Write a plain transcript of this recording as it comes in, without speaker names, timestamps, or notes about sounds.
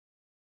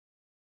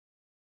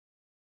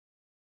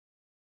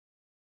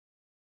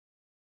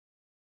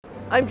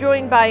I'm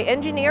joined by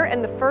engineer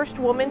and the first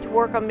woman to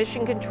work on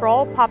mission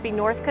control, Poppy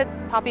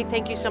Northcutt. Poppy,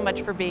 thank you so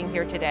much for being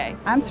here today.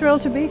 I'm thrilled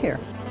to be here.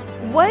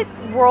 What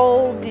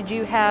role did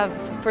you have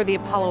for the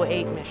Apollo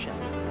 8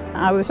 missions?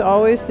 I was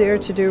always there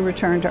to do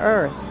return to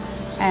Earth.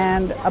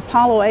 And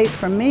Apollo 8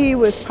 for me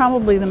was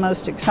probably the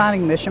most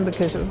exciting mission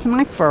because it was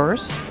my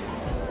first.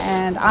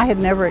 And I had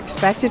never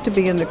expected to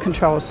be in the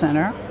control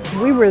center.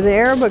 We were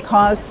there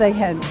because they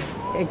had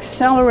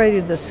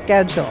accelerated the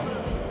schedule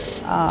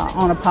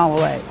on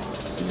Apollo 8.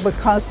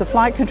 Because the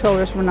flight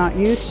controllers were not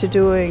used to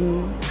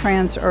doing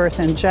trans-Earth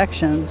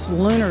injections,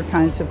 lunar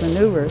kinds of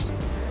maneuvers,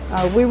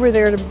 we were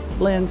there to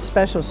lend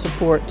special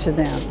support to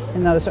them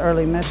in those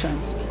early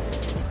missions.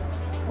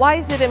 Why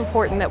is it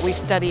important that we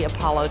study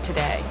Apollo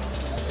today?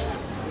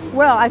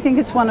 Well, I think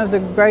it's one of the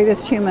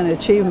greatest human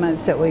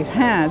achievements that we've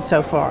had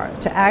so far,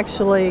 to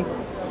actually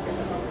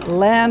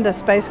land a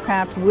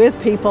spacecraft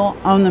with people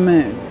on the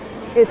moon.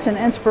 It's an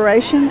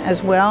inspiration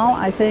as well.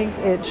 I think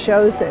it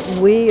shows that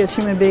we as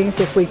human beings,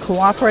 if we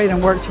cooperate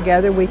and work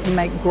together, we can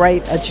make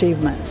great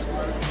achievements.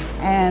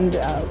 And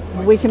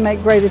we can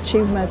make great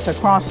achievements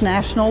across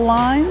national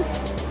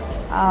lines.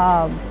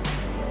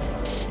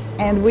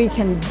 And we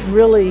can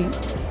really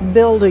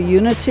build a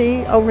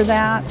unity over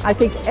that. I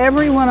think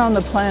everyone on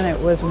the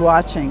planet was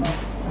watching,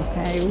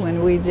 okay,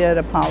 when we did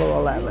Apollo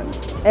 11.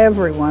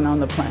 Everyone on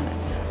the planet.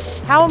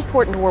 How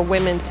important were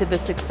women to the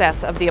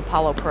success of the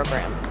Apollo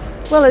program?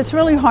 Well, it's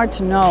really hard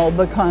to know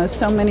because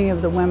so many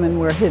of the women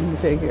were hidden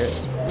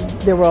figures.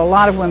 There were a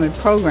lot of women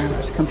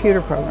programmers,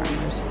 computer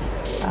programmers.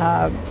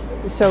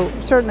 So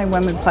certainly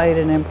women played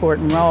an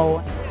important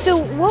role. So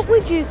what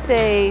would you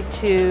say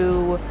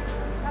to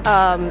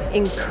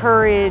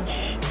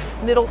encourage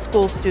middle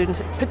school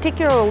students,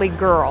 particularly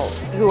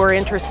girls, who are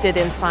interested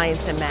in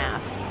science and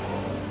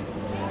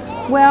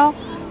math? Well,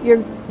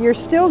 you're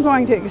still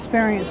going to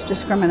experience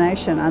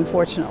discrimination,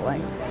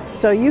 unfortunately.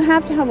 So you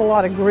have to have a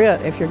lot of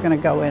grit if you're going to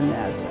go in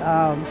this.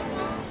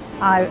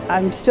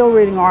 I'm still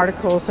reading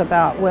articles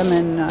about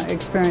women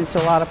experience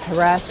a lot of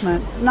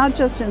harassment, not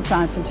just in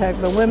science and tech,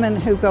 but women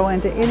who go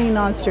into any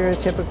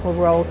non-stereotypical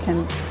role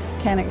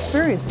can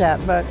experience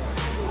that. But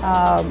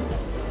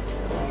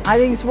I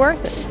think it's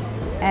worth it,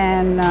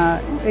 and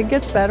it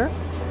gets better.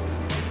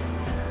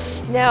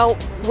 Now,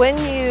 when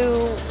you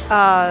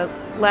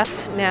left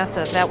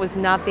NASA, that was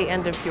not the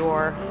end of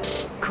your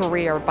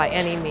career by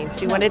any means.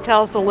 Do you want to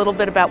tell us a little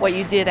bit about what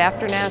you did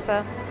after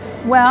NASA?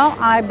 Well,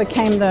 I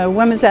became the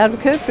women's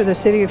advocate for the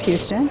city of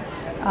Houston.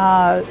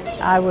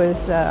 I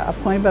was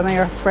appointed by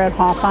Mayor Fred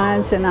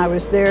Hawfines, and I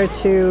was there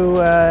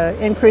to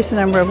increase the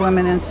number of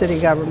women in city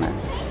government.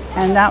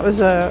 And that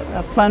was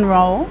a fun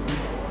role.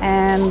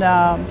 And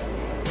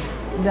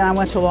then I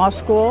went to law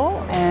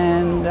school,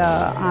 and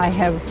I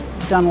have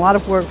done a lot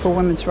of work for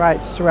women's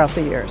rights throughout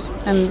the years.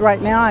 And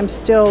right now I'm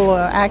still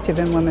active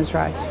in women's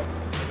rights.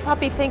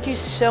 Poppy, thank you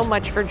so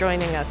much for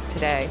joining us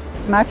today.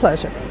 My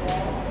pleasure.